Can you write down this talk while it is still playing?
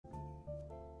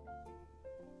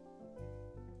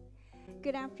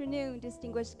Good afternoon,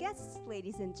 distinguished guests,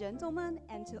 ladies and gentlemen,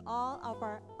 and to all of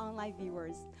our online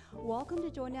viewers. Welcome to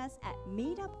join us at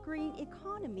Meetup Green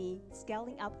Economy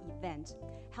Scaling-Up event,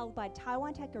 held by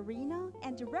Taiwan Tech Arena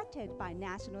and directed by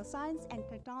National Science and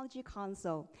Technology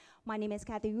Council. My name is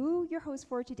Kathy Wu, your host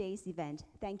for today's event.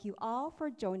 Thank you all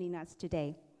for joining us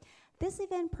today. This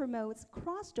event promotes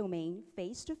cross-domain,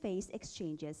 face-to-face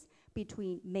exchanges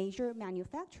between major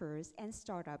manufacturers and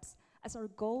startups, as our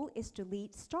goal is to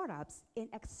lead startups in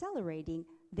accelerating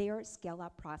their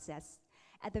scale-up process.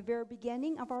 At the very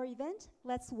beginning of our event,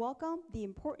 let's welcome the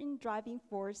important driving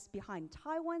force behind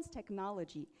Taiwan's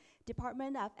technology,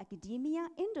 Department of Academia,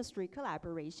 Industry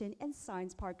Collaboration, and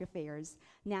Science Park Affairs,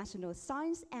 National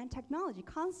Science and Technology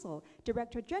Council,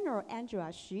 Director General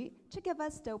Angela Xu, to give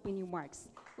us the opening remarks.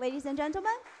 Ladies and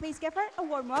gentlemen, please give her a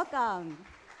warm welcome.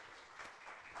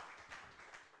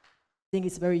 I think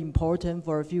it's very important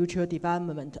for future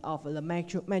development of the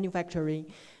manufacturing,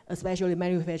 especially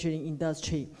manufacturing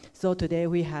industry. So today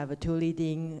we have two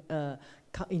leading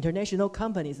international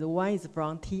companies. One is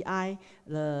from TI,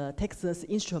 the Texas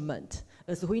Instrument.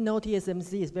 As we know,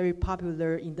 TSMC is very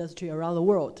popular industry around the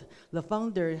world. The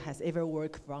founder has ever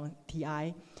worked from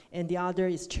TI, and the other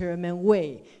is Chairman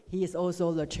Wei. He is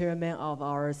also the chairman of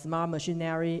our Smart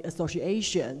Machinery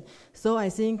Association. So I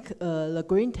think the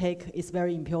green tech is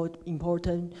very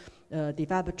important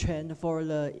development trend for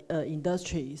the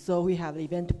industry. So we have the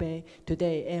event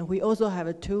today, and we also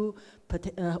have two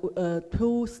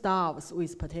staffs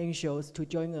with potentials to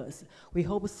join us. We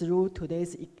hope through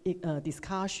today's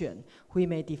discussion, we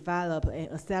may develop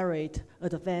and accelerate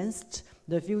advanced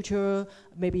the future,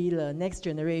 maybe the next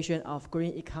generation of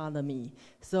green economy.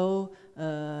 So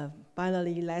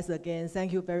finally, let's again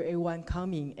thank you for everyone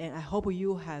coming, and I hope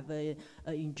you have a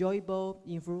enjoyable,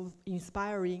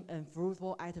 inspiring, and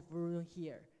fruitful afternoon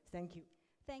here. Thank you.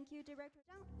 Thank you, Director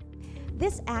Zhang.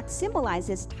 This act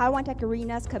symbolizes Taiwan Tech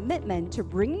Arena's commitment to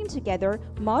bringing together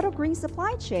model green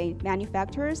supply chain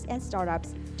manufacturers and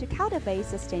startups to cultivate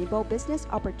sustainable business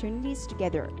opportunities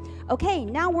together. Okay,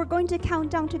 now we're going to count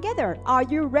down together. Are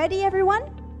you ready, everyone?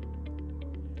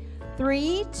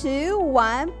 3, 2,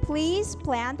 1, please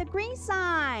plant the green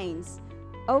signs.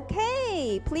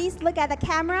 Okay, please look at the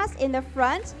cameras in the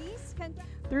front.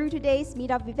 Through today's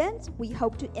meetup event, we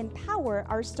hope to empower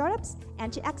our startups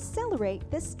and to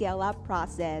accelerate the scale-up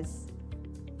process.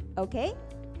 Okay?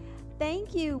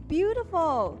 Thank you,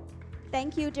 beautiful.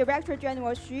 Thank you, Director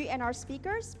General Xu, and our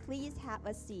speakers. Please have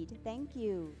a seat. Thank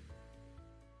you.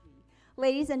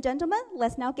 Ladies and gentlemen,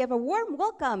 let's now give a warm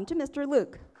welcome to Mr.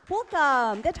 Luke.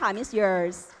 Welcome, the time is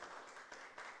yours.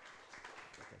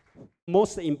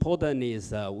 Most important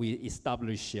is we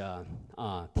established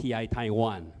TI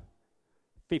Taiwan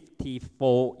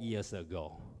 54 years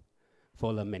ago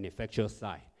for the manufacturer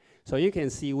side. So you can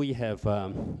see we have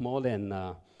more than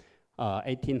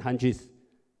 1,800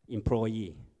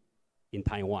 employees in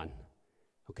Taiwan.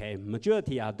 Okay,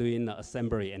 majority are doing the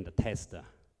assembly and the test.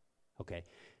 Okay,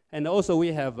 and also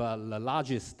we have the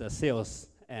largest sales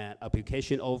and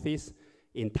application office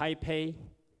in Taipei,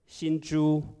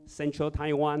 Hsinchu, Central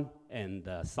Taiwan, and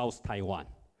South Taiwan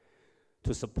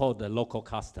to support the local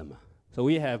customer. So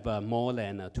we have more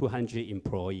than 200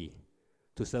 employees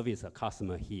to service a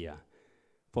customer here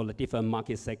for the different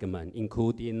market segments,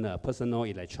 including personal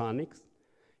electronics,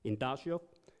 industrial,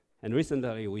 and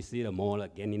recently we see the more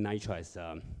gallium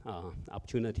nitride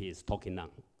opportunities talking now,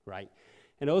 right?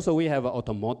 And also we have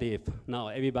automotive. Now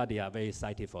everybody are very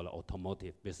excited for the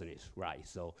automotive business, right?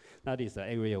 So that is the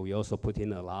area we also put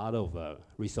in a lot of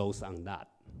resources on that.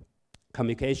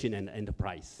 Communication and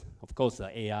enterprise. Of course,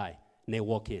 AI.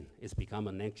 Networking is become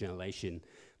a next generation,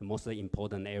 the most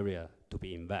important area to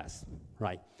be invested,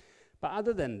 right? But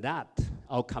other than that,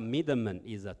 our commitment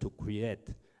is to create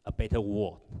a better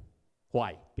world.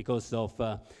 Why? Because of,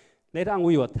 later on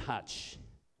we will touch,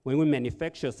 when we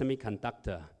manufacture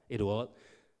semiconductor, it will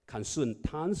consume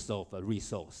tons of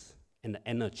resource and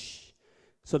energy.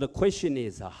 So the question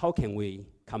is, how can we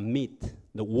commit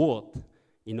the world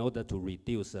in order to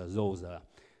reduce those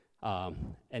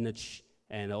energy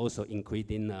and also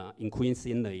increasing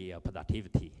the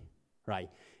productivity, right?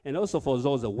 And also for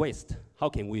those waste, how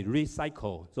can we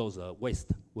recycle those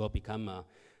waste will become a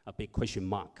big question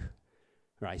mark,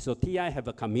 right? So TI have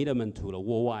a commitment to the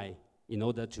worldwide in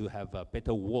order to have a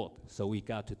better world. So we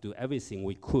got to do everything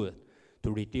we could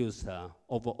to reduce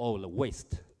overall the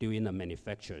waste during the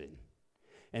manufacturing.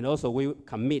 And also we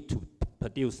commit to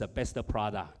produce the best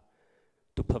product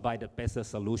to provide a better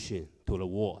solution to the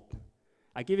world.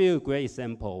 I give you a great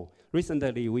example.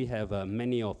 Recently, we have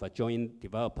many of joint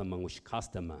development with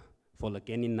customer for the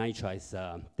gallium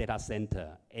nitride data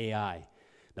center, AI,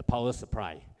 the power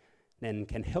supply, then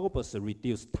can help us to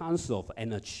reduce tons of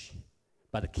energy,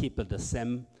 but keep the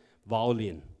same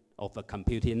volume of a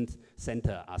computing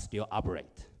center are still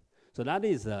operate. So that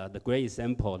is the great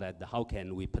example that how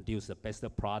can we produce the best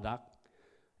product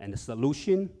and the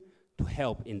solution to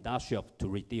help industrial to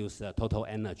reduce total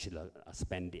energy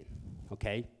spending,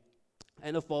 okay?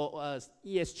 And for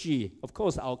ESG, of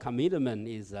course, our commitment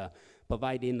is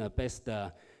providing the best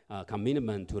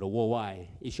commitment to the worldwide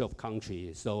issue of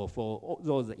country. So for all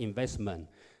those investment,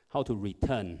 how to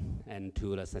return and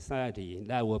to the society,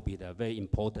 that will be very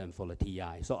important for the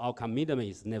TI. So our commitment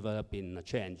has never been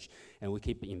changed, and we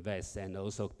keep invest and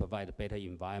also provide a better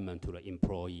environment to the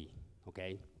employee,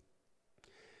 okay?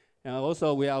 And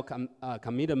also, our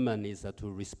commitment is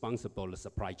to responsible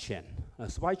supply chain.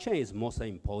 Supply chain is most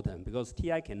important because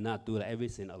TI cannot do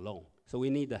everything alone. So we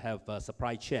need to have a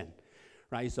supply chain,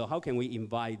 right? So how can we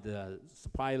invite the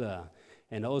supplier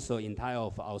and also entire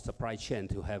of our supply chain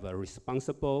to have a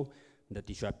responsible the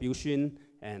distribution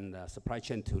and supply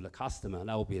chain to the customer?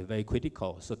 That will be very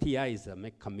critical. So TI is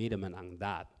make commitment on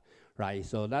that. Right,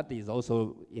 so that is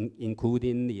also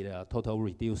including the total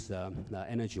reduced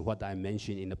energy, what I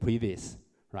mentioned in the previous,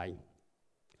 right?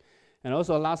 And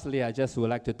also lastly, I just would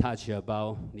like to touch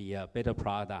about the better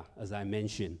product, as I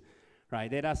mentioned, right?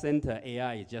 Data center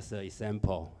AI is just an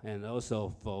example, and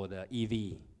also for the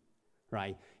EV,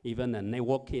 right? Even the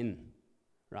networking,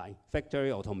 right?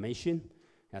 Factory automation.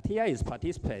 TI is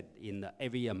participate in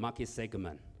every market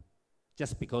segment,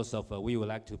 just because of we would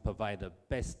like to provide the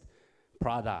best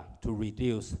product to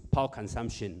reduce power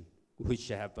consumption, which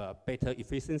have a better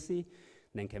efficiency,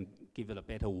 then can give it a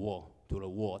better world to the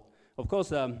world. Of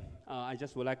course, I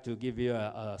just would like to give you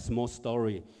a small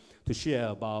story to share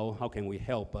about how can we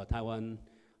help Taiwan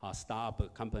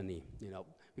startup company, you know,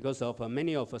 because of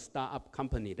many of a startup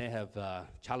company, they have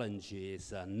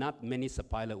challenges. Not many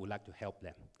suppliers would like to help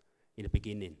them in the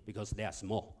beginning because they are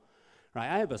small. Right,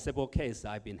 I have several cases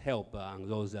I've been helped on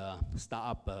those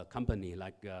startup company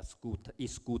like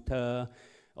e-scooter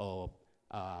or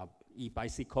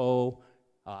e-bicycle.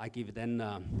 I give them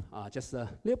just a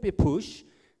little bit push,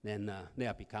 then they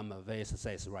have become a very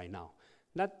success right now.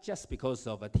 Not just because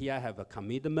of TI have a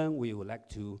commitment, we would like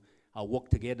to work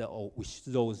together with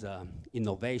those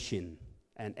innovation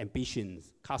and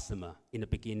ambitions customer in the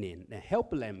beginning and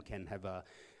help them can have a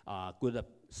good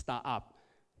startup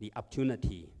the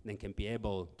opportunity, then can be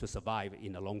able to survive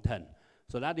in the long term.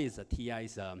 So that is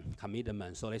TI's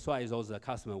commitment. So that's why those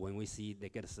customers, when we see they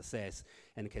get success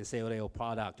and can sell their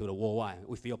product to the worldwide,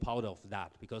 we feel proud of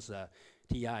that because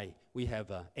TI, we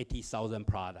have 80,000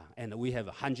 products and we have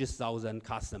 100,000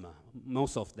 customers.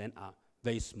 Most of them are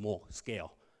very small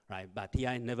scale, right? But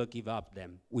TI never give up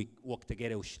them. We work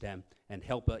together with them and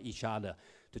help each other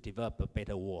to develop a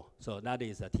better world. So that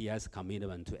is TI's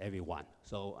commitment to everyone.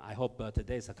 So I hope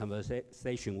today's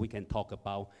conversation we can talk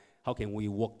about how can we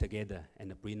work together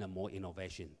and bring more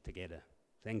innovation together.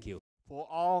 Thank you. For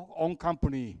our own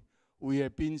company, we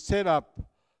have been set up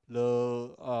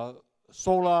the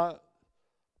solar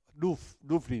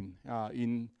roofing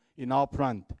in our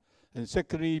plant. And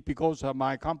secondly, because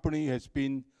my company has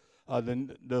been,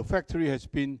 the factory has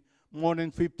been more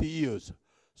than 50 years.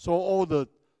 So all the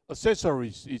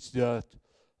accessories, it's the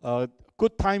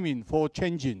good timing for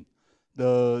changing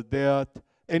their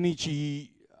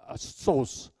energy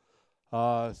source,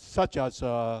 such as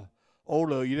all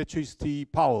the electricity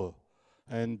power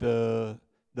and the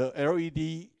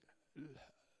LED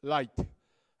light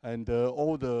and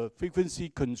all the frequency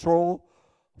control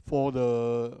for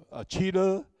the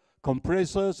chiller,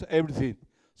 compressors, everything.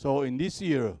 So in this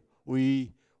year,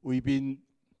 we've been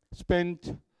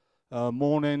spent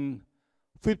more than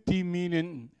 $50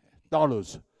 million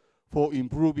for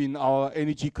improving our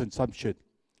energy consumption.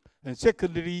 And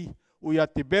secondly, we are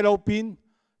developing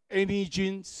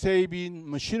energy-saving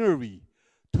machinery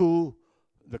to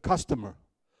the customer.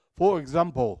 For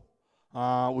example,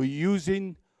 we're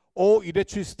using all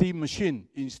electricity machine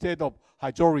instead of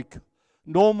hydraulic.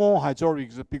 No more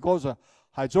hydraulics because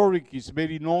hydraulic is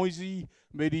very noisy,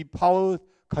 very power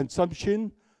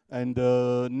consumption, and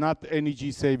not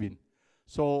energy saving.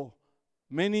 So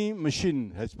many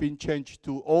machine has been changed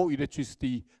to all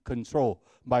electricity control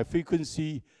by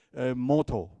frequency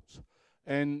motors.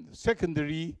 And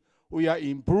secondly, we are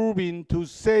improving to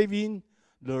saving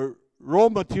the raw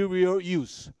material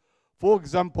use. For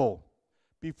example,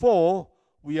 before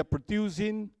we are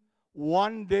producing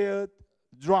one layer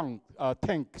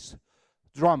tanks,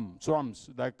 drums,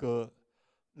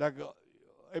 like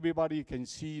everybody can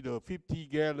see the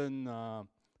 50-gallon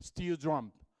steel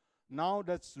drum. Now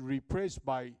that's replaced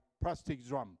by plastic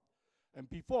drum. And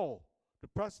before, The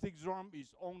plastic drum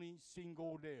is only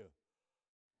single layer.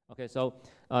 Okay, so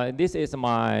this is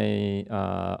my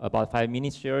about 5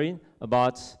 minutes sharing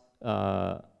about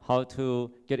how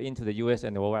to get into the US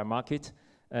and the worldwide market.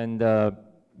 And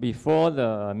before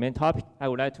the main topic, I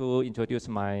would like to introduce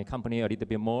my company a little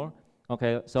bit more.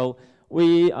 Okay, so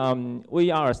we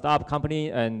are a startup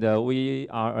company, and we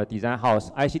are a design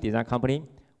house, IC design company.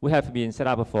 We have been set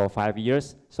up for 5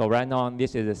 years. So right now,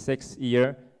 this is the 6th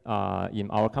year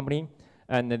in our company.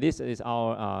 And this is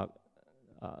our,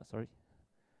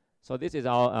 So this is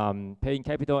our paying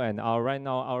capital, and right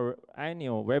now our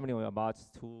annual revenue is about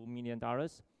 $2 million.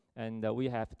 And we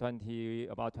have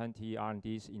about 20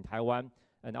 R&Ds in Taiwan.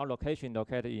 And our location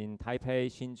located in Taipei,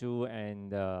 Hsinchu,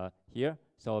 and here.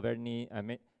 So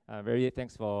very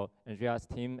thanks for Andrea's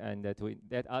team, and to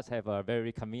let us have a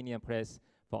very convenient place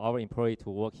for our employee to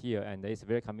work here. And it's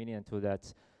very convenient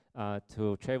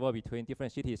to travel between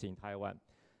different cities in Taiwan.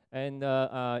 And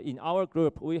in our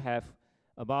group, we have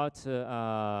about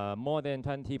more than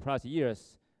 20 plus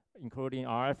years, including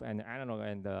RF and analog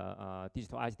and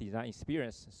digital IC design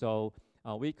experience. So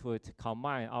we could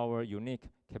combine our unique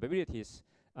capabilities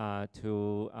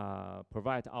to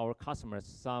provide our customers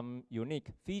some unique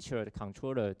featured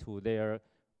controller to their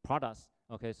products.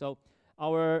 Okay, so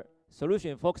our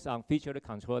solution focuses on featured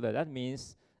controller. That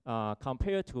means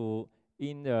compared to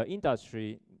in the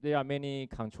industry, there are many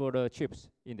controller chips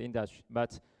in the industry,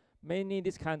 but mainly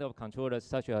this kind of controllers,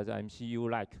 such as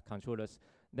MCU-like controllers,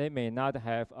 they may not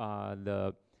have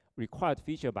the required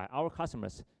feature by our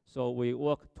customers. So we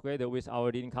work together with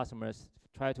our leading customers,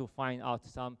 try to find out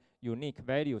some unique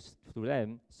values to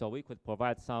them, so we could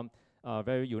provide some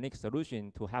very unique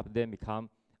solution to help them become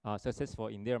successful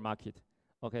in their market.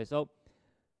 Okay, so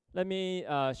let me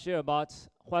share about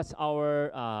what's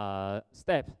our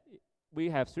step. We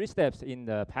have 3 steps in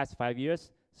the past 5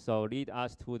 years, so lead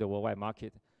us to the worldwide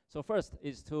market. So first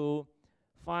is to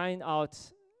find out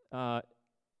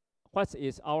what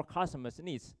is our customers'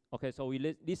 needs. Okay, so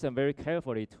we listen very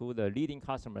carefully to the leading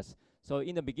customers. So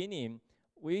in the beginning,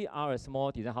 we are a small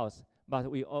design house,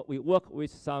 but we work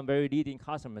with some very leading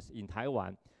customers in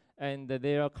Taiwan, and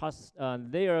their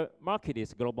market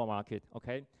is global market.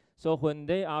 Okay, so when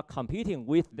they are competing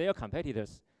with their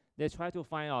competitors, they try to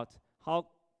find out how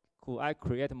could I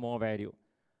create more value,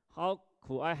 how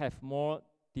could I have more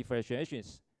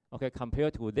differentiations, okay,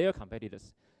 compared to their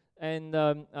competitors. And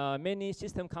many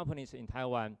system companies in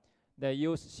Taiwan, they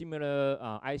use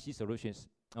similar IC solutions.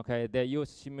 Okay, they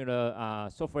use similar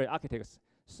software architects.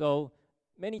 So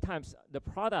many times the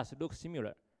products look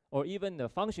similar, or even the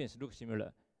functions look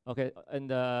similar. Okay,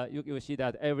 and you see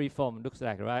that every phone looks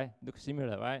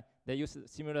similar, right? They use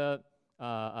similar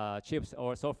chips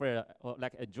or software, or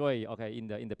like a Joy, okay, in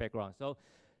the background. So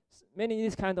many of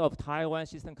these kind of Taiwan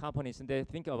system companies, they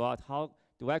think about how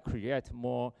do I create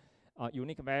more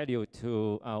unique value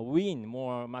to win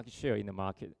more market share in the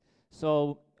market.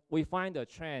 So we find a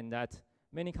trend that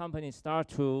many companies start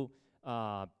to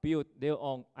build their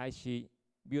own IC,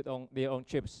 build on their own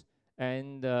chips,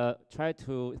 and try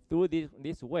to, through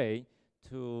this way,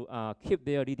 to keep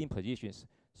their leading positions.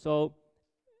 So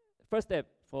first step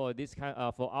for this kind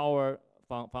from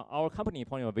our company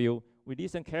point of view, we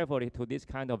listen carefully to this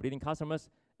kind of leading customers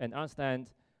and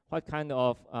understand what kind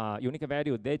of unique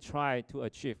value they try to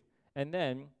achieve, and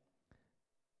then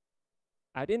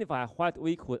identify what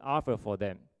we could offer for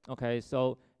them. Okay,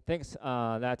 so thanks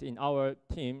that in our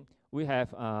team, we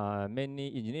have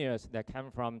many engineers that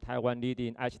come from Taiwan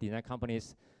leading IC design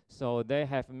companies. So they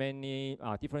have many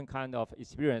different kind of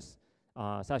experience,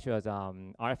 such as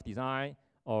RF design,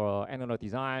 or analog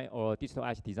design, or digital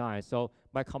IC design. So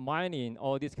by combining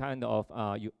all this kind of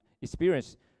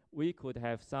experience, we could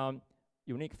have some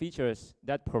unique features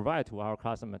that provide to our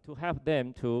customer to help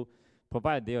them to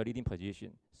provide their leading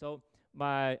position. So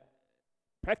by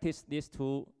practice these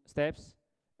 2 steps,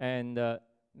 and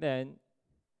then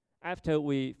after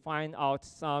we find out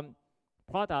some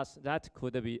products that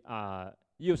could be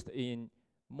used in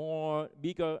more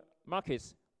bigger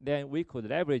markets, then we could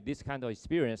leverage this kind of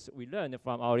experience we learned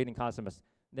from our leading customers,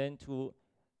 then to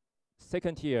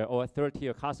 2nd tier or 3rd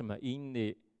tier customer in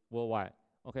the worldwide.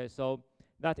 Okay, so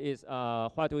that is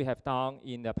what we have done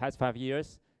in the past 5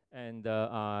 years, and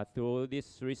through these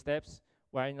 3 steps,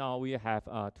 right now we have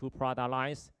 2 product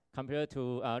lines. Compared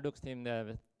to Luke's team,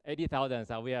 the 80,000,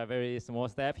 so we are a very small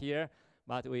step here,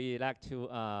 but we like to,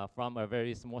 from a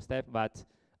very small step, but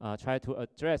try to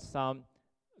address some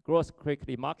growth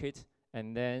quickly market,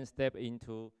 and then step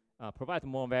into provide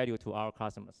more value to our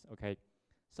customers. Okay,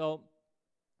 so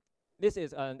this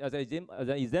is as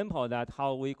an example that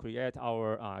how we create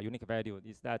our unique value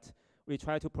is that we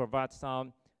try to provide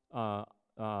some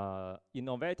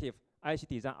innovative IC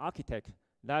design architect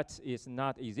that is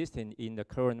not existing in the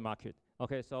current market.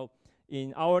 Okay, so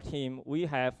in our team, we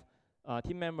have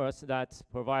team members that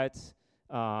provide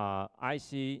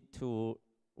IC to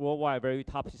worldwide very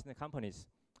top system companies,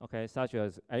 okay, such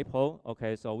as Apple.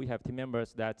 Okay, so we have team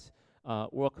members that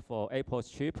work for Apple's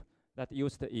chip that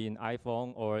used in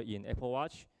iPhone or in Apple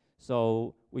Watch.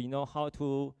 So we know how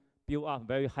to build up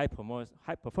very high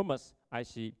performance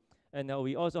IC. And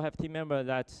we also have team members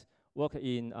that work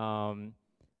in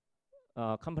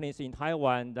companies in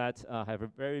Taiwan that have a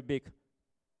very big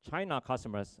China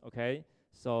customers, okay?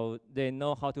 So they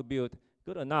know how to build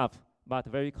good enough but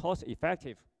very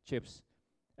cost-effective chips.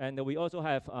 And we also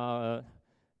have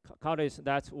colleagues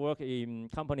that work in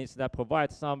companies that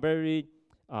provide some very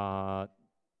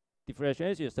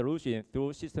differentiation solution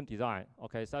through system design,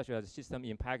 okay, such as system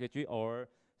in packaging or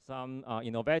some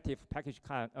innovative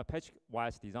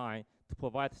package-wise design to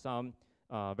provide some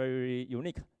very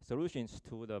unique solutions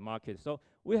to the market. So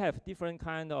we have different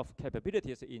kind of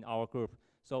capabilities in our group.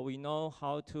 So we know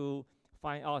how to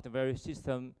find out a very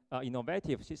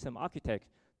innovative system architect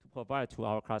to provide to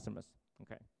our customers.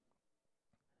 Okay.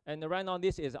 And right now,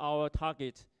 this is our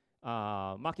target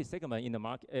market segment in the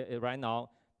market right now.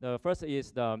 The first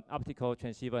is the optical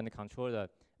transceiver and controller,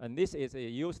 and this is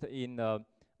used in the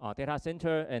data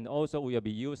center, and also will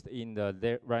be used in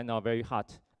the right now very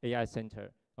hot AI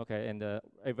center. Okay, and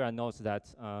everyone knows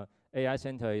that AI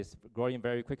center is growing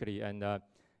very quickly, and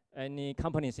any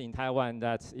companies in Taiwan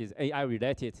that is AI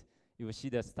related, you will see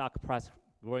the stock price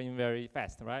growing very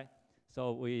fast, right?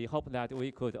 So we hope that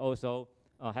we could also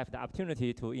have the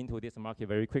opportunity to into this market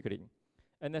very quickly.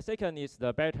 And the second is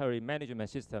the battery management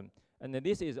system, and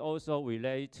this is also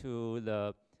related to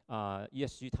the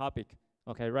ESG topic.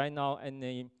 Okay, right now,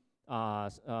 any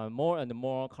more and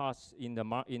more cars on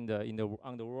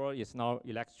the world is now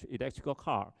electrical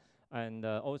car, and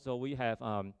also we have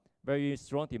very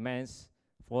strong demands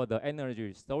for the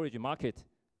energy storage market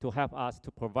to help us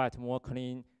to provide more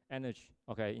clean energy,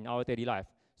 okay, in our daily life.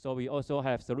 So we also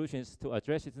have solutions to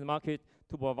address this market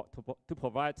to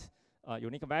provide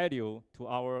unique value to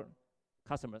our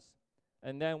customers.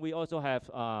 And then we also have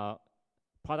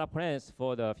product plans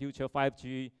for the future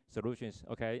 5G solutions,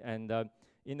 okay? And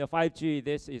in the 5G,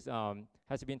 this is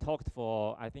has been talked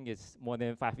for, I think it's more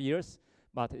than 5 years,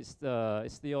 but it's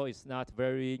still is not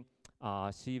very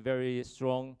see very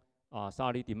strong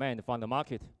solid demand from the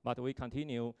market. But we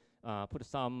continue put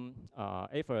some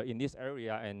effort in this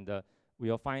area, and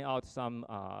we'll find out some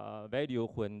value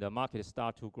when the market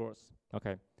start to grow.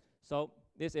 Okay, so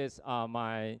this is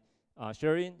my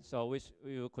sharing. So which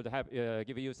we could have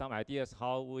give you some ideas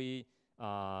how we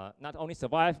not only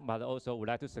survive, but also would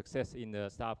like to success in the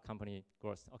startup company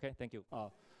growth. Okay, thank you.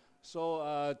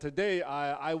 So today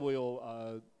I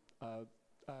will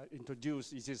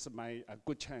introduce. It is my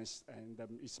good chance, and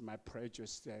it's my pleasure,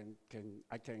 and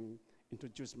I can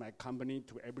introduce my company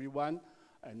to everyone.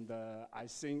 And I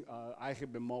think I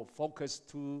have been more focused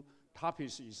to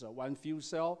topics is one fuel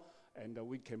cell, and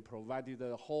we can provide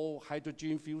the whole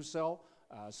hydrogen fuel cell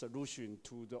solution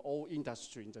to the whole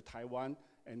industry in Taiwan.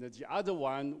 And the other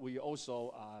one, we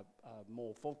also are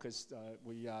more focused.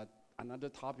 We another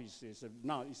topic is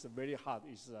now it's very hot.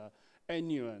 Is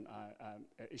anion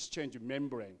exchange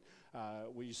membrane.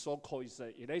 We so-called is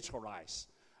electrolyze.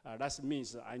 That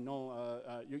means I know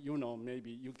you know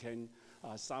maybe you can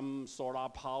some solar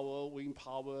power, wind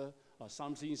power,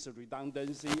 something is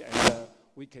redundancy, and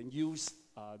we can use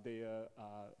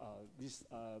this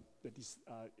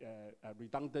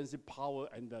redundancy power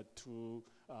and to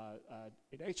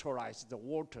electrolyze the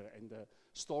water and the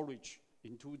storage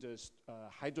into the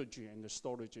hydrogen and the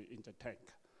storage in the tank.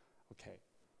 Okay.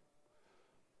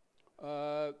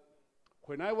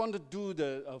 When I want to do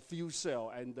the fuel cell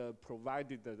and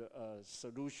provided the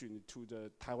solution to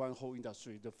the Taiwan whole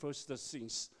industry, the first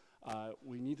things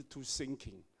we need to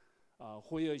thinking,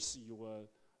 where is your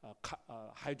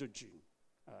hydrogen?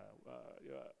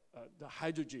 The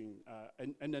hydrogen,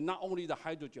 and not only the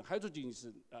hydrogen. Hydrogen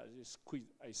is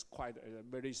quite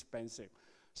very expensive.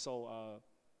 So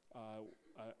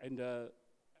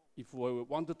if we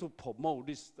wanted to promote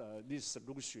this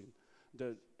solution,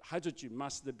 the hydrogen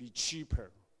must be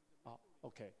cheaper.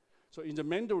 Okay. So in the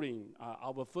Mandarin,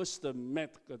 our first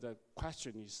the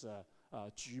question is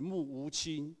举目无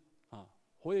亲.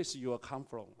 Where is your come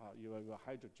from? Your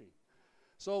hydrogen.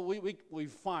 So we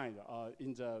find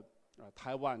in the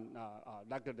Taiwan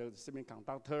like the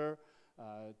semiconductor,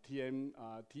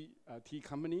 TMT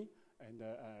company, and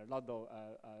a lot of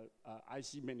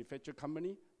IC manufacturer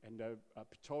company, and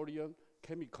petroleum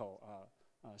chemical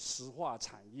石化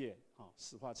产业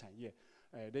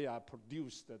they are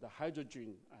produced the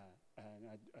hydrogen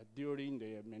during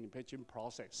the manufacturing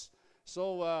process.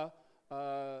 So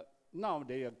now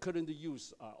they are currently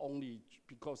used only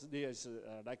because there's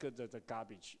like the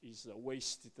garbage is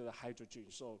wasted hydrogen,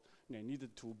 so they need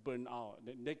to burn out.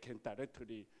 They can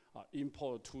directly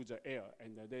import to the air,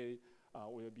 and they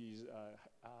will be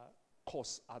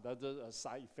cause other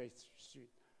side effects.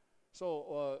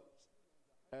 So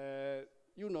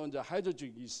you know, the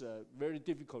hydrogen is very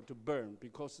difficult to burn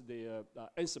because the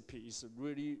enthalpy is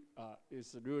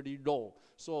really low.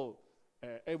 So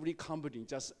every company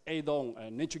just add on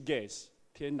natural gas,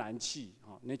 天然气,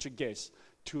 natural gas,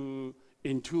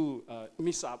 into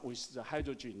mix up with the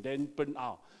hydrogen, then burn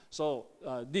out. So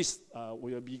this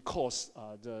will be cause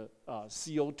the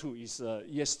CO2 is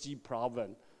ESG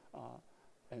problem,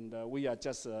 and we are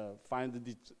just find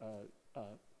it,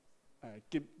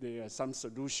 give the some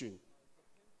solution.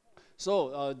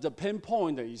 So the pain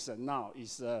point is now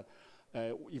is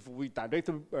if we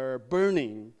directly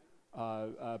burning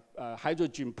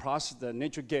hydrogen plus the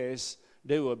natural gas,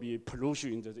 there will be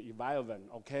pollution in the environment,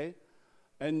 okay?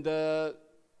 And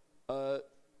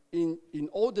in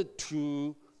order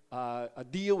to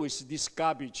deal with this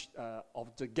garbage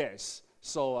of the gas,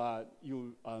 so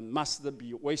you must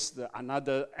be waste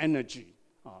another energy,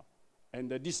 and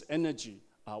this energy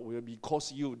will be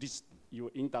cost you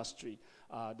your industry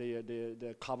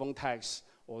the carbon tax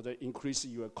or the increase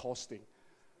your costing.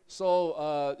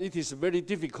 So it is very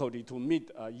difficult to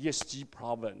meet ESG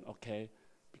problem, okay,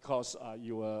 because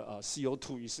your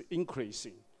CO2 is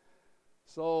increasing.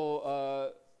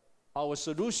 So our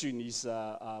solution is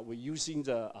we're using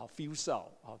the fuel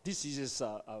cell. This is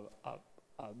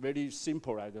very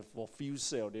simple, right, for fuel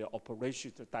cell, the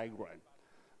operation diagram.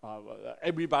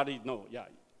 Everybody know, yeah,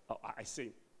 I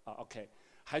think, okay.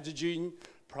 Hydrogen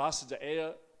plus the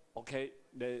air, okay,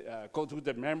 they go to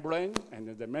the membrane,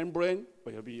 and the membrane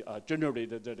will be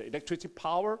generated the electricity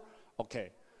power,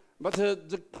 okay. But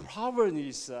the problem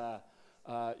is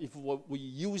if we're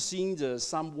using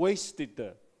some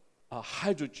wasted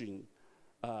hydrogen,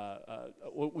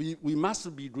 we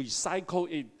must be recycle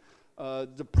it.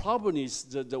 The problem is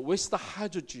the waste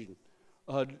hydrogen,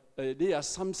 there are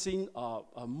something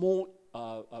more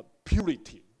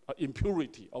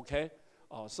impurity, okay?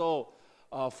 So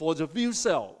for the fuel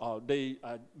cell, they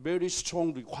very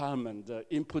strong requirement. The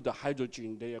input the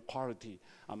hydrogen, their quality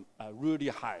really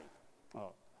high.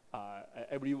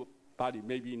 Everybody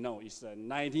maybe know it's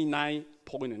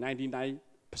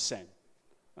 99.99%，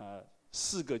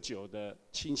 4个9的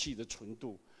氢气的纯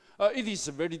度。It is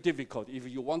very difficult if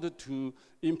you wanted to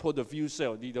import the fuel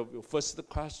cell. The first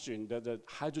question that the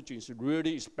hydrogen is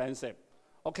really expensive.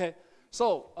 Okay,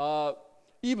 so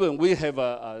even we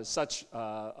have such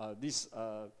this.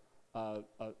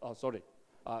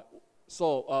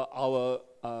 So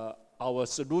our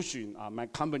solution, my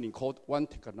company called One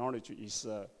Technology, is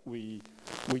we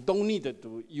don't need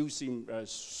to using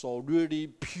so really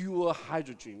pure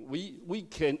hydrogen. We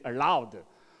can allow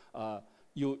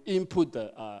you input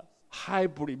the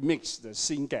hybrid mixed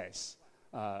syngas,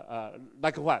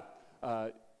 like what?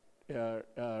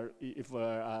 If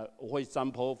for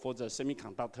example, for the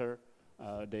semiconductor,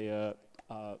 they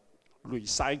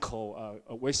recycle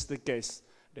waste gas.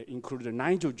 They include the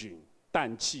nitrogen,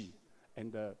 氮气,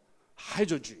 and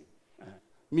hydrogen,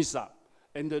 mix up,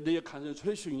 and their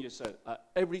concentration is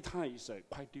every time is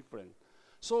quite different.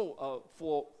 So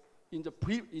in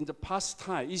the past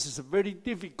time, it is very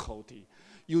difficult.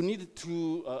 You need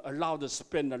to allow to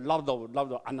spend a lot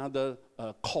of another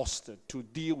cost to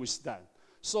deal with that.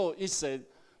 So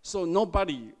so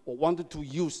nobody wanted to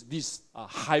use this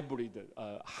hybrid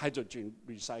hydrogen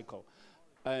recycle.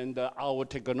 And our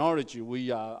technology,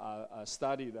 we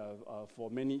studied for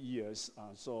many years.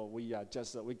 So we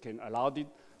can allow it.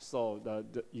 So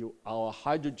our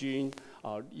hydrogen,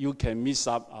 you can mix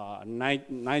up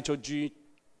nitrogen,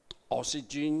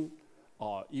 oxygen,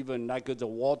 or even like the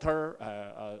water,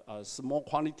 a small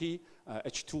quantity,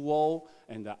 H2O,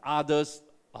 and others,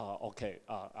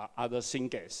 other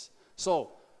syngas.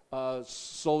 So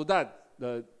so that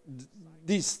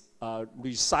this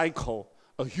recycle,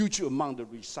 a huge amount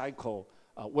of recycle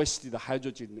wasted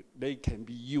hydrogen, they can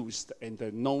be used, and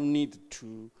no need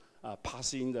to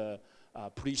pass in the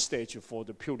pre-stage for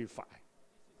the purify.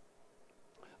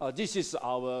 This is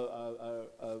our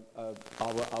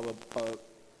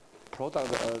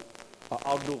product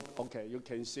outlook. Okay, you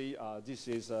can see this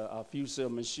is a fuel cell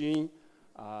machine.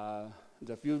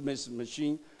 The fuel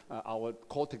machine, our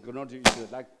core technology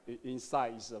is like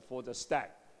inside is for the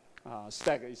stack.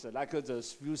 Stack is like the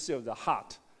fuel cell, the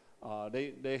heart.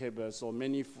 They have so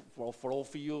many flow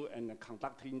fuel and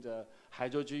conducting the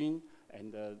hydrogen,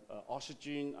 and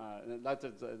oxygen, that's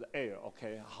the air,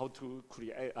 okay, how to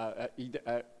create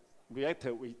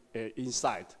reactor with,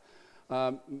 inside.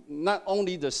 Not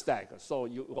only the stack, so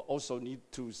you also need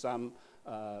to some,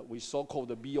 we so-called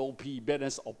the BOP,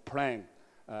 balance of plant.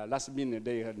 Last minute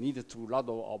they needed to lot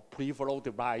of pre-flow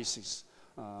devices,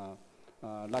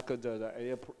 like the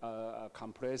air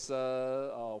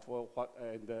compressor for what,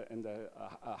 and the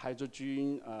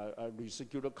hydrogen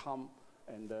recirculator pump,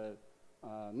 and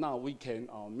now we can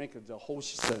make the whole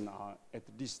system at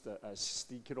least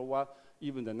 60 kilowatt,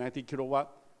 even the 90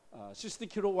 kilowatt. 60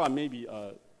 kilowatt maybe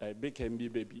they can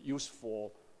be used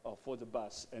for the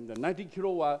bus, and the 90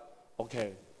 kilowatt,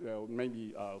 okay,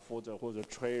 maybe for the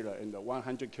trailer, and the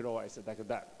 100 kilowatt is like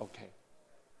that, okay.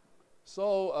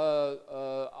 So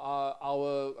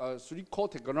our 3 core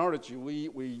technology,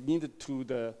 we needed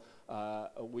to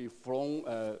we from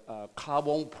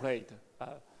carbon plate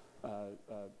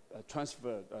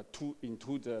transfer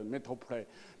into the metal plate.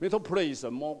 Metal plate is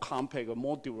more compact,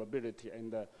 more durability,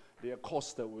 and their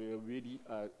cost will really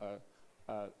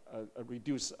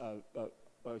reduce a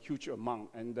huge amount.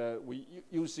 And we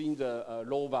using the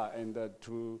LOVA and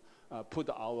to put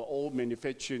our own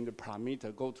manufacturing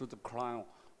parameter go to the cloud,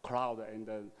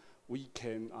 and we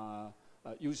can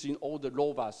using all the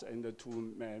LOVAs and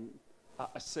to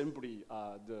assembly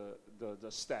the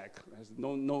stack. There's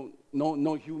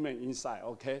no human inside,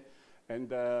 okay? And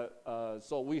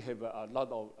so we have a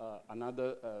lot of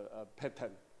another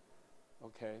pattern,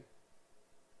 okay?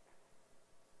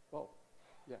 Oh,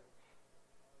 yeah.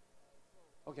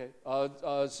 Okay. I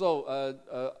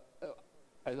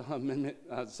don't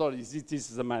sorry, this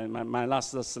is my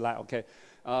last slide. Okay.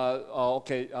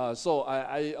 Okay. So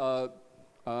I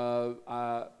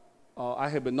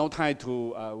have no time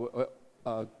to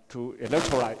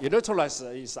electrolyte.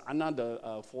 Electrolyte is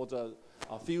another for the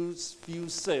fuel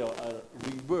cell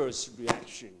reverse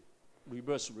reaction.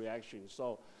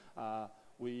 So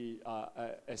we,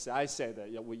 as I said,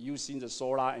 we're using the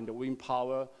solar and the wind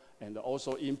power, and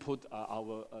also input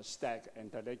our stack,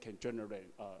 and they can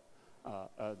generate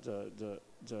the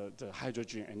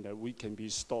hydrogen, and we can be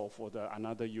stored for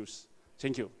another use.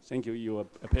 Thank you. Thank you. You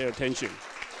pay attention.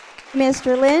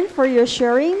 Mr. Lin, for your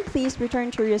sharing, please return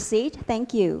to your seat.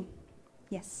 Thank you.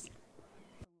 Yes.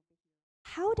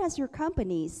 How does your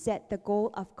company set the goal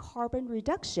of carbon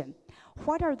reduction?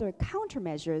 What are the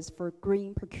countermeasures for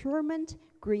green procurement,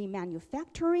 green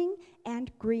manufacturing, and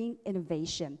green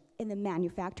innovation in the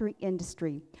manufacturing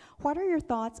industry? What are your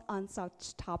thoughts on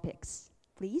such topics?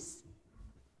 Please.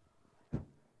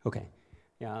 Okay.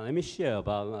 Yeah, let me share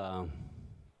about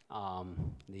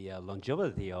the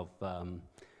longevity of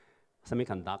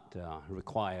semiconductor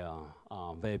require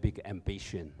very big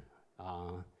ambition.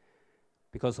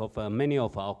 Because of many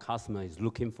of our customers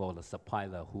looking for the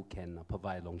supplier who can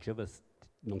provide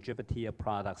longevity of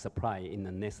product supply in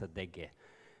the next decade,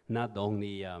 not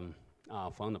only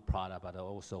from the product but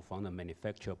also from the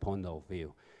manufacturer point of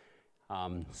view.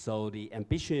 So the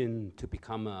ambition to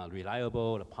become a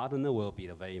reliable partner will be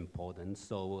very important.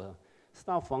 So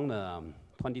start from the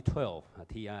 2012,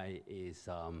 TI is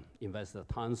invested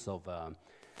tons of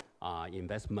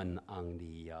investment on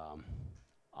the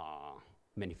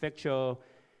manufacture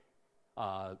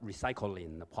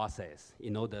recycling process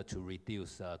in order to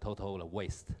reduce total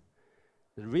waste.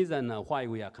 The reason why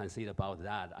we are concerned about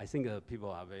that, I think people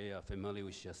are very familiar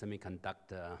with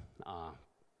semiconductor,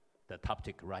 the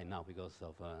topic right now, because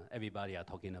of everybody are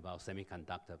talking about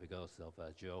semiconductor because of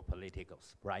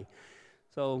geopolitics, right?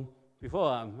 So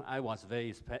before I was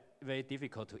very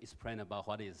difficult to explain about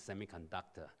what is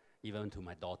semiconductor, even to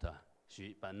my daughter.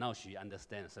 But now she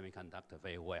understands semiconductor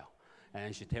very well.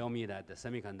 And she tell me that the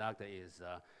semiconductor is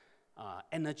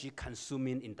energy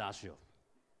consuming industrial.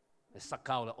 It suck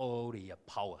out all the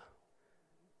power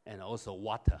and also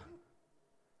water,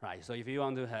 right? So if you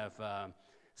want to have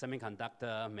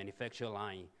semiconductor manufacture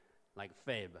line like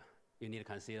fab, you need to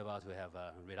consider about to have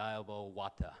reliable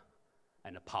water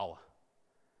and power,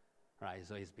 right?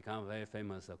 So it's become a very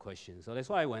famous question. So that's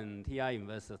why when TI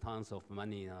invested tons of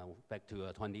money back to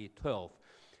 2012,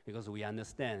 because we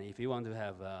understand if you want to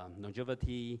have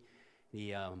longevity,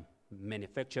 the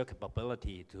manufacture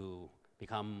capability to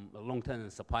become a long-term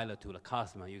supplier to the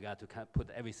customer, you got to put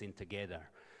everything together.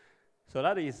 So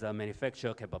that is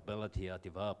manufacture capability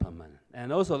development.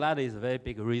 And also that is a very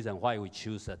big reason why we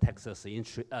choose Texas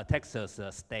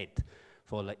state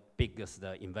for the biggest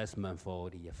investment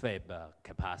for the fab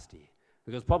capacity.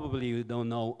 Because probably you don't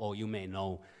know, or you may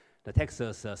know, the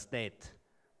Texas state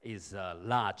is a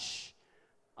large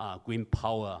green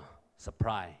power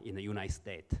supply in the United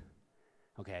States.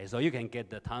 Okay, so you can get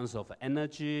the tons of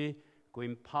energy,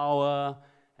 green power,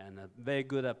 and and a very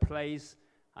good place,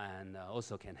 and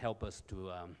also can help us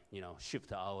to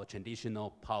shift our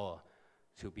traditional power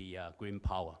to be green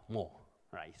power more,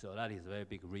 right? So that is a very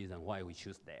big reason why we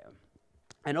choose there.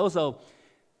 And also,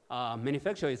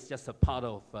 manufacturing is just a part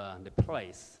of the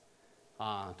place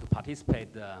to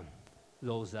participate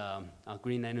those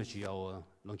green energy or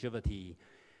longevity,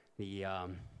 the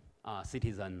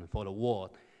citizen for the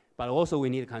world. But also we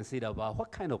need to consider about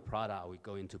what kind of product we're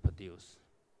going to produce,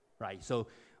 right? So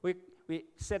we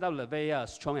set up a very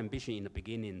strong ambition in the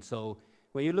beginning. So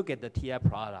when you look at the TI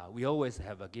product, we always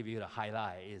have give you the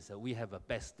highlight is we have a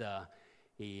best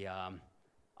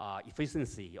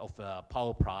efficiency of the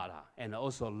power product and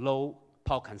also low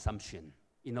power consumption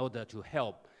in order to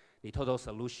help the total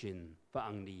solution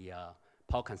on the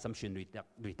power consumption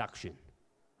reduction,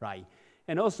 right?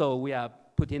 And also we are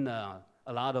putting a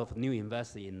lot of new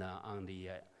investment on the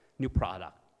new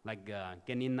product, like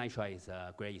gallium nitride is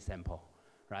a great example,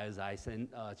 right? As I said,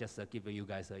 just give you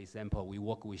guys an example, we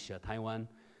work with Taiwan,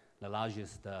 the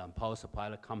largest power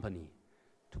supplier company,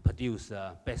 to produce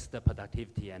best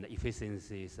productivity and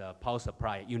efficiencies power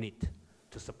supply unit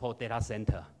to support data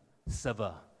center,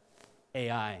 server,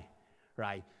 AI,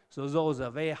 right? So those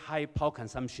are very high power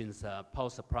consumptions power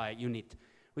supply unit.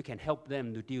 We can help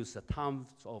them reduce tons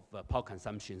of power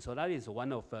consumption. So that is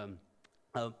one of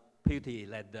beauty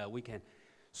that we can,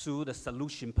 through the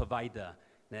solution provider,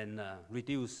 then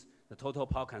reduce the total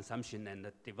power consumption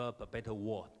and develop a better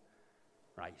world,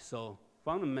 right? So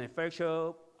from the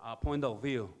manufacturer point of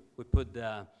view, we put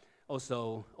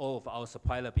also all of our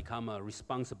suppliers become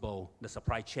responsible the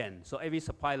supply chain. So every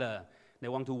supplier, they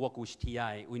want to work with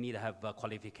TI, we need to have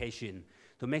qualification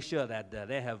to make sure that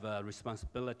they have a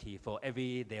responsibility for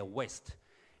their waste,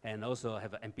 and also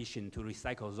have an ambition to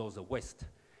recycle those waste.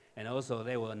 And also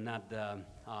they will not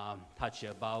touch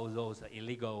about those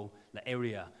illegal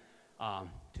area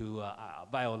to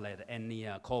violate any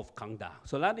code of conduct.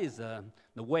 So that is the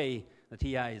way the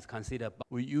TI is considered.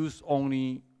 We use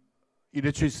only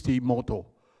electricity motor,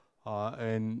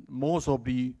 and most of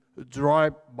the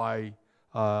drive by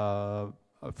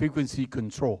frequency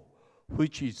control,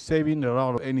 which is saving a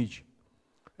lot of energy.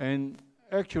 And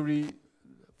actually,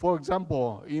 for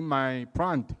example, in my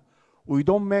plant, we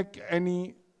don't make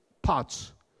any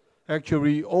parts.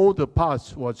 Actually, all the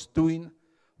parts was doing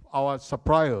our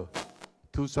supplier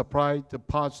to supply the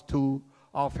parts to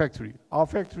our factory. Our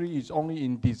factory is only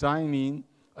in designing,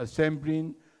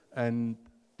 assembling, and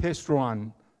test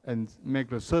run, and make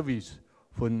the service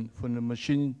when the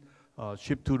machine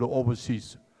shipped to the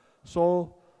overseas.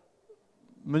 So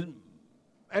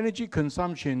energy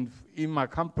consumption in my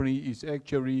company is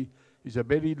actually a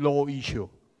very low issue.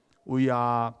 We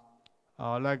are,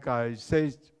 like I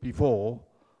said before,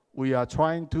 we are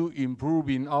trying to improve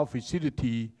in our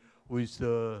facility with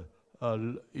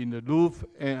in the roof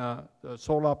and the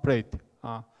solar plate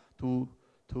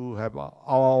to have our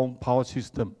own power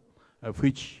system,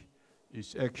 which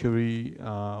is actually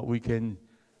we can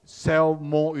sell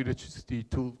more electricity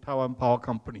to Taiwan Power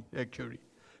Company actually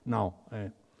now.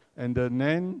 And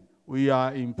then we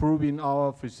are improving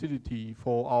our facility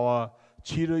for our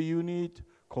chiller unit,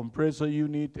 compressor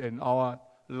unit, and our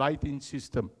lighting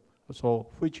system.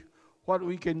 So what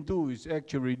we can do is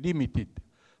actually limited.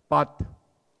 But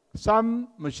some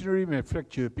machinery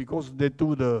manufacturer, because they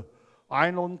do the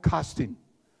iron casting,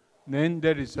 then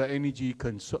there is energy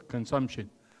consumption.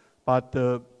 But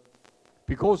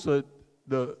because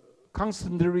the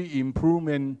constantly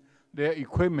improvement their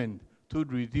equipment to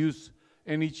reduce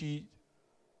energy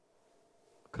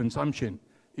consumption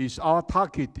is our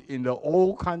target in the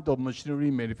all kind of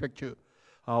machinery manufacture.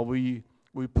 We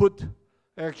put,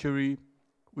 actually,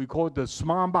 we call the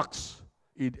smart box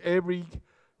in every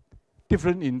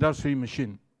different industry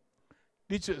machine.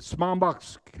 This smart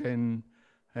box can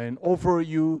offer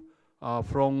you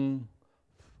from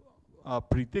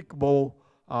predictable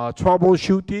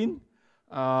troubleshooting,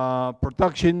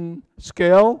 production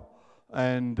scale,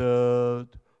 and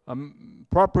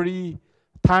properly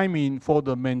timing for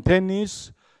the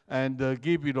maintenance, and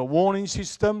give you the warning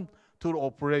system to the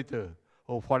operator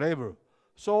or whatever.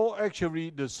 So actually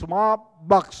the smart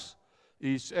box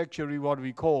is actually what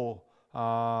we call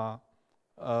a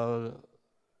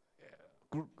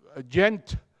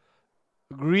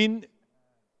green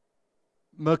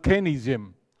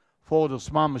mechanism for the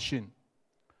smart machine.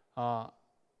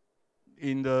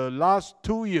 In the last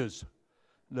 2 years,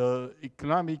 the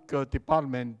economic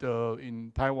department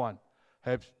in Taiwan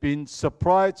has been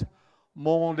supplied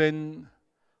more than,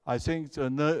 I think,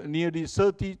 nearly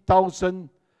 30,000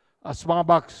 smart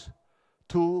box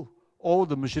to all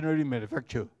the machinery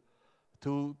manufacturers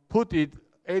to put it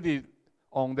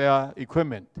on their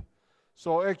equipment.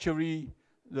 So actually,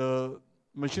 the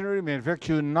machinery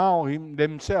manufacturer now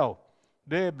themselves,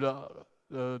 they have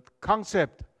the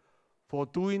concept for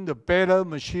doing the better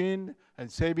machine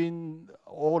and saving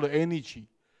all the energy.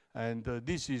 And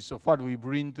this is what we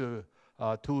bring to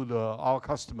our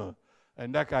customer.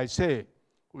 And like I say,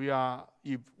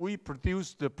 if we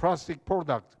produce the plastic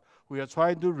product, we are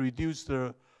trying to reduce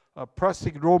the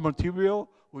plastic raw material.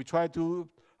 We try to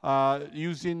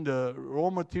using the raw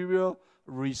material,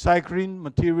 recycling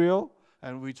material,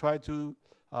 and we try to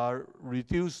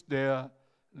reduce their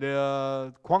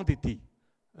quantity,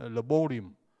 the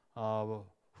volume,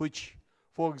 which,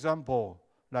 for example,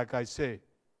 like I say,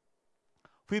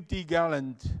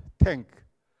 50-gallon tank,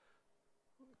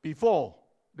 before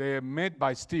they are made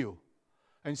by steel.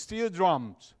 And steel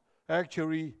drums,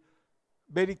 actually,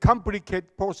 very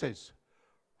complicated process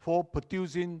for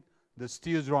producing the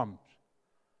steel drums.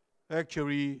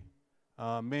 Actually,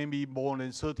 maybe more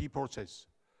than 30 process.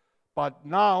 But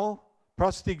now,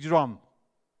 plastic drum,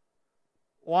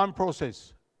 one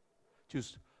process,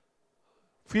 just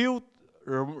fill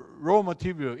raw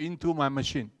material into my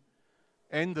machine,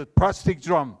 and the plastic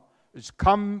drum is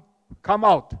come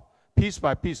out piece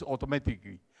by piece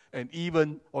automatically, and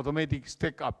even automatic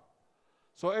stack up.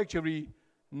 So actually,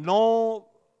 no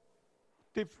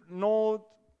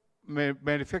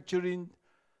manufacturing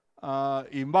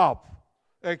involved.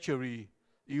 Actually,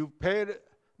 you pay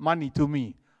money to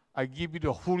me, I give you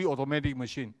the fully automatic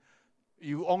machine.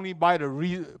 You only buy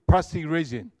the plastic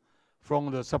resin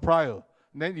from the supplier.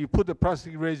 Then you put the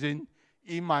plastic resin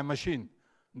in my machine.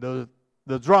 The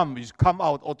drum is come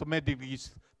out automatically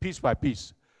piece by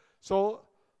piece. So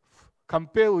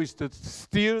compared with the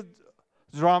steel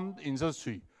drum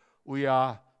industry, we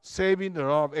are saving a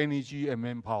lot of energy and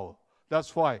manpower.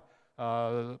 That's why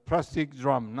plastic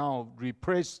drum now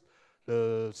replace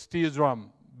the steel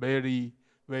drum very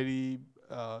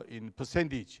in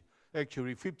percentage.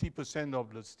 Actually, 50%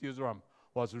 of the steel drum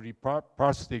was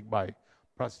plastic by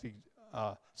plastic.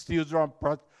 Steel drum,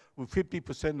 with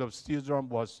 50% of steel drum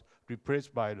was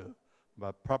replaced by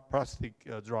plastic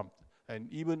drum.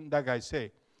 And even, like I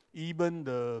say, even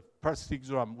the plastic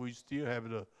drum, we still have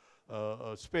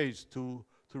the space to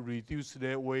reduce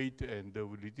their weight and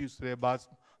reduce their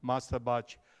master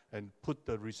batch and put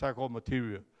the recycled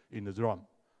material in the drum.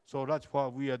 So that's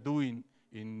what we are doing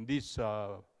in this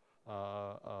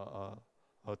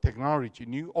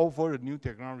technology. Offer a new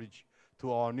technology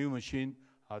to our new machine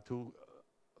to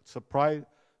supply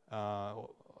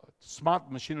smart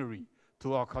machinery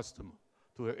to our customer,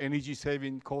 to energy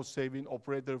saving, cost saving,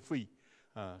 operator free.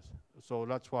 So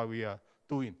that's what we are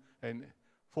doing. And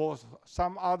for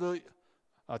some other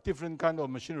different kind of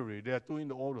machinery, they are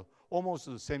doing almost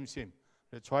the same thing.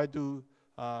 They try to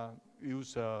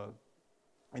use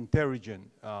intelligent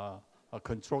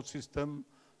control system,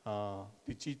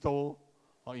 digital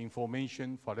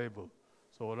information, whatever.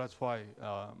 So that's why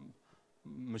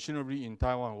machinery in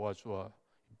Taiwan was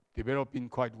developing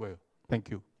quite well. Thank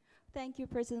you. Thank you,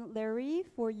 President Larry,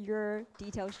 for your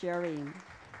detailed sharing.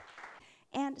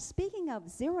 And speaking of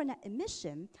zero net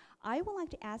emission, I would like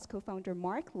to ask co-founder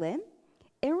Mark Lim,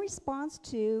 in response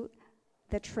to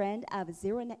the trend of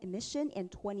zero net emission in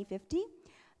 2050,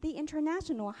 the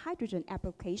international hydrogen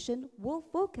application will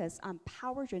focus on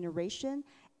power generation,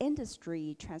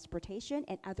 industry, transportation,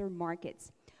 and other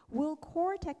markets. Will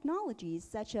core technologies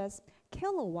such as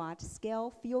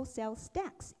kilowatt-scale fuel cell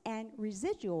stacks and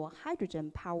residual hydrogen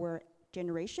power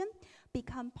generation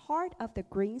become part of the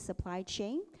green supply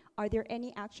chain? Are there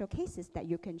any actual cases that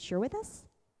you can share with us?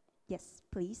 Yes,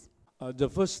 please. The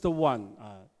first one,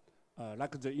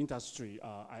 like the industry,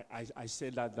 I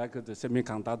said that like the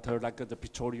semiconductor, like the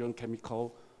petroleum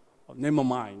chemical, never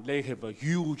mind, they have a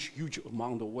huge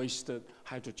amount of wasted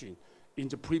hydrogen. In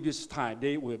the previous time,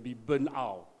 they will be burned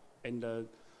out and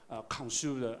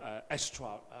consume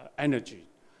extra energy.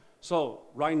 So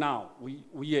right now,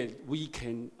 we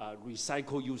can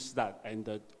recycle, use that,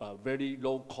 and very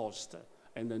low cost,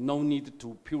 and no need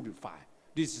to purify.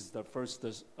 This is the first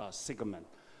segment.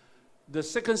 The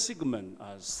second segment,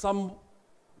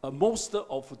 most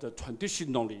of the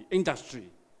traditionally industry,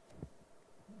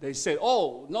 they say,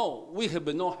 oh, no, we have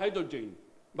no hydrogen,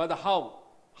 but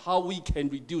how we can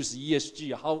reduce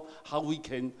ESG, how we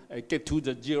can get to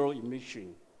the zero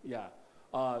emission. Yeah,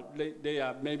 they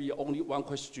are maybe only one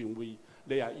question,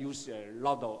 they are using a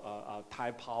lot of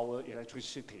Thai power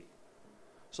electricity.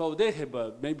 So they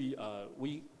have maybe,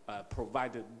 we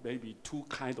provided maybe two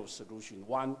kinds of solution.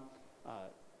 One,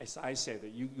 as I said,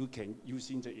 you can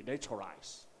using the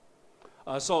electrolyze.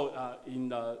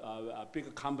 In a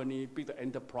big company, big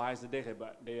enterprise, they have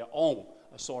their own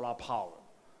solar power.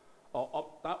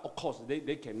 Of course,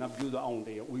 they cannot build on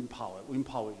their wind power. Wind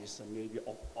power is maybe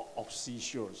off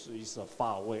seashores, it's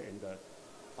far away, and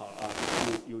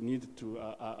you need to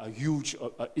a huge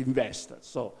invest.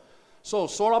 So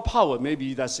solar power,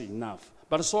 maybe that's enough.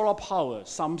 But solar power,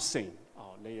 something,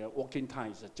 their working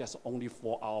time is just only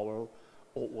 4 hours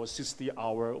or 60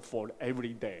 hours for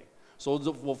every day. So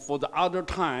for the other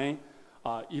time,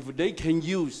 if they can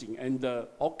use it, and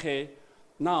okay,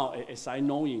 now, as I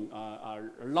know, a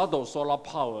lot of solar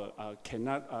power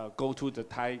cannot go to the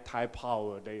Thai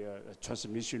power, the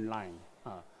transmission line.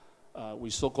 We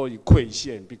so-called 馈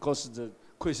线, because the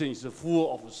馈线 is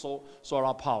full of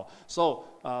solar power. So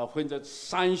when the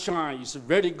sunshine is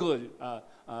very good,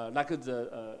 like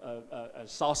the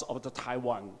south of the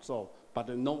Taiwan, but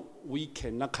no, we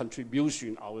cannot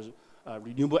contribute our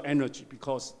renewable energy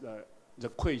because the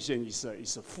馈线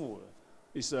is full.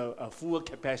 It's a full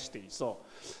capacity. So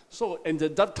and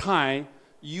at that time,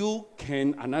 you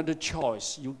can, another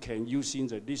choice, you can using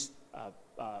this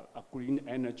green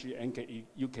energy, and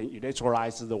you can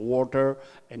electrolyze the water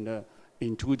and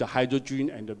into the hydrogen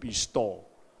and be stored.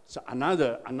 So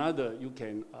another you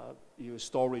can use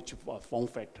storage for form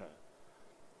factor.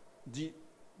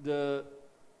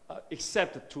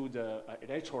 Except to the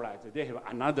electrolyzer, they have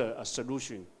another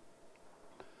solution.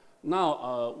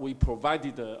 Now we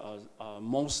provided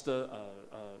most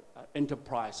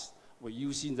enterprise. We're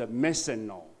using the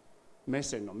methanol.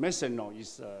 Methanol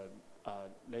is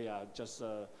they are just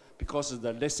because of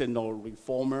the methanol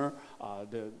reformer.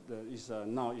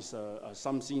 Now is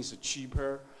something is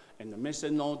cheaper, and the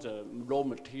methanol, the raw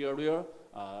material,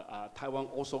 Taiwan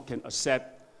also can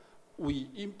accept. We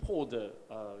import the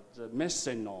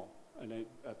methanol and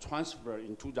transfer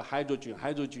into the hydrogen.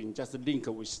 Hydrogen just link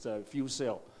with the fuel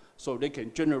cell, so they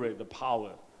can generate the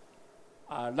power.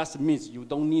 That means you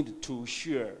don't need to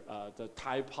share the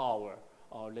Thai power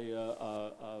or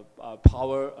the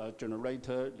power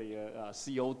generator, the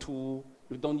CO2.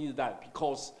 You don't need that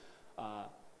because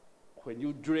when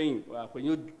you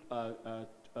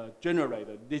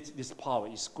generate this power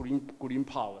is green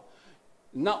power.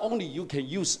 Not only you can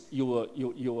use your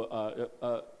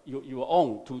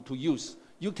own to use,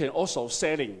 you can also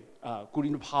selling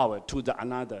green power to the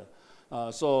another.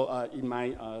 So in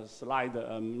my slide,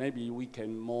 maybe we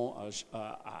can more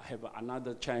have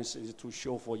another chance to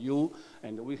show for you,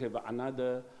 and we have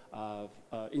another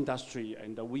industry,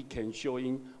 and we can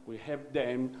showing, we help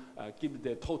them give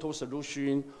the total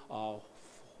solution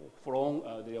from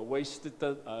the wasted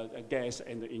gas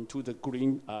and into the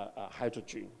green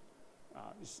hydrogen.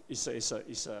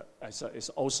 It's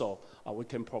also we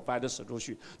can provide a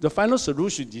solution. The final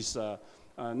solution is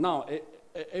now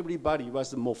everybody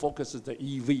was more focused on the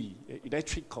EV,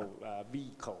 electrical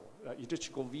vehicle.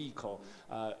 Electrical vehicle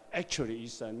actually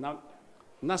is not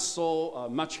so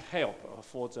much help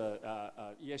for the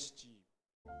ESG.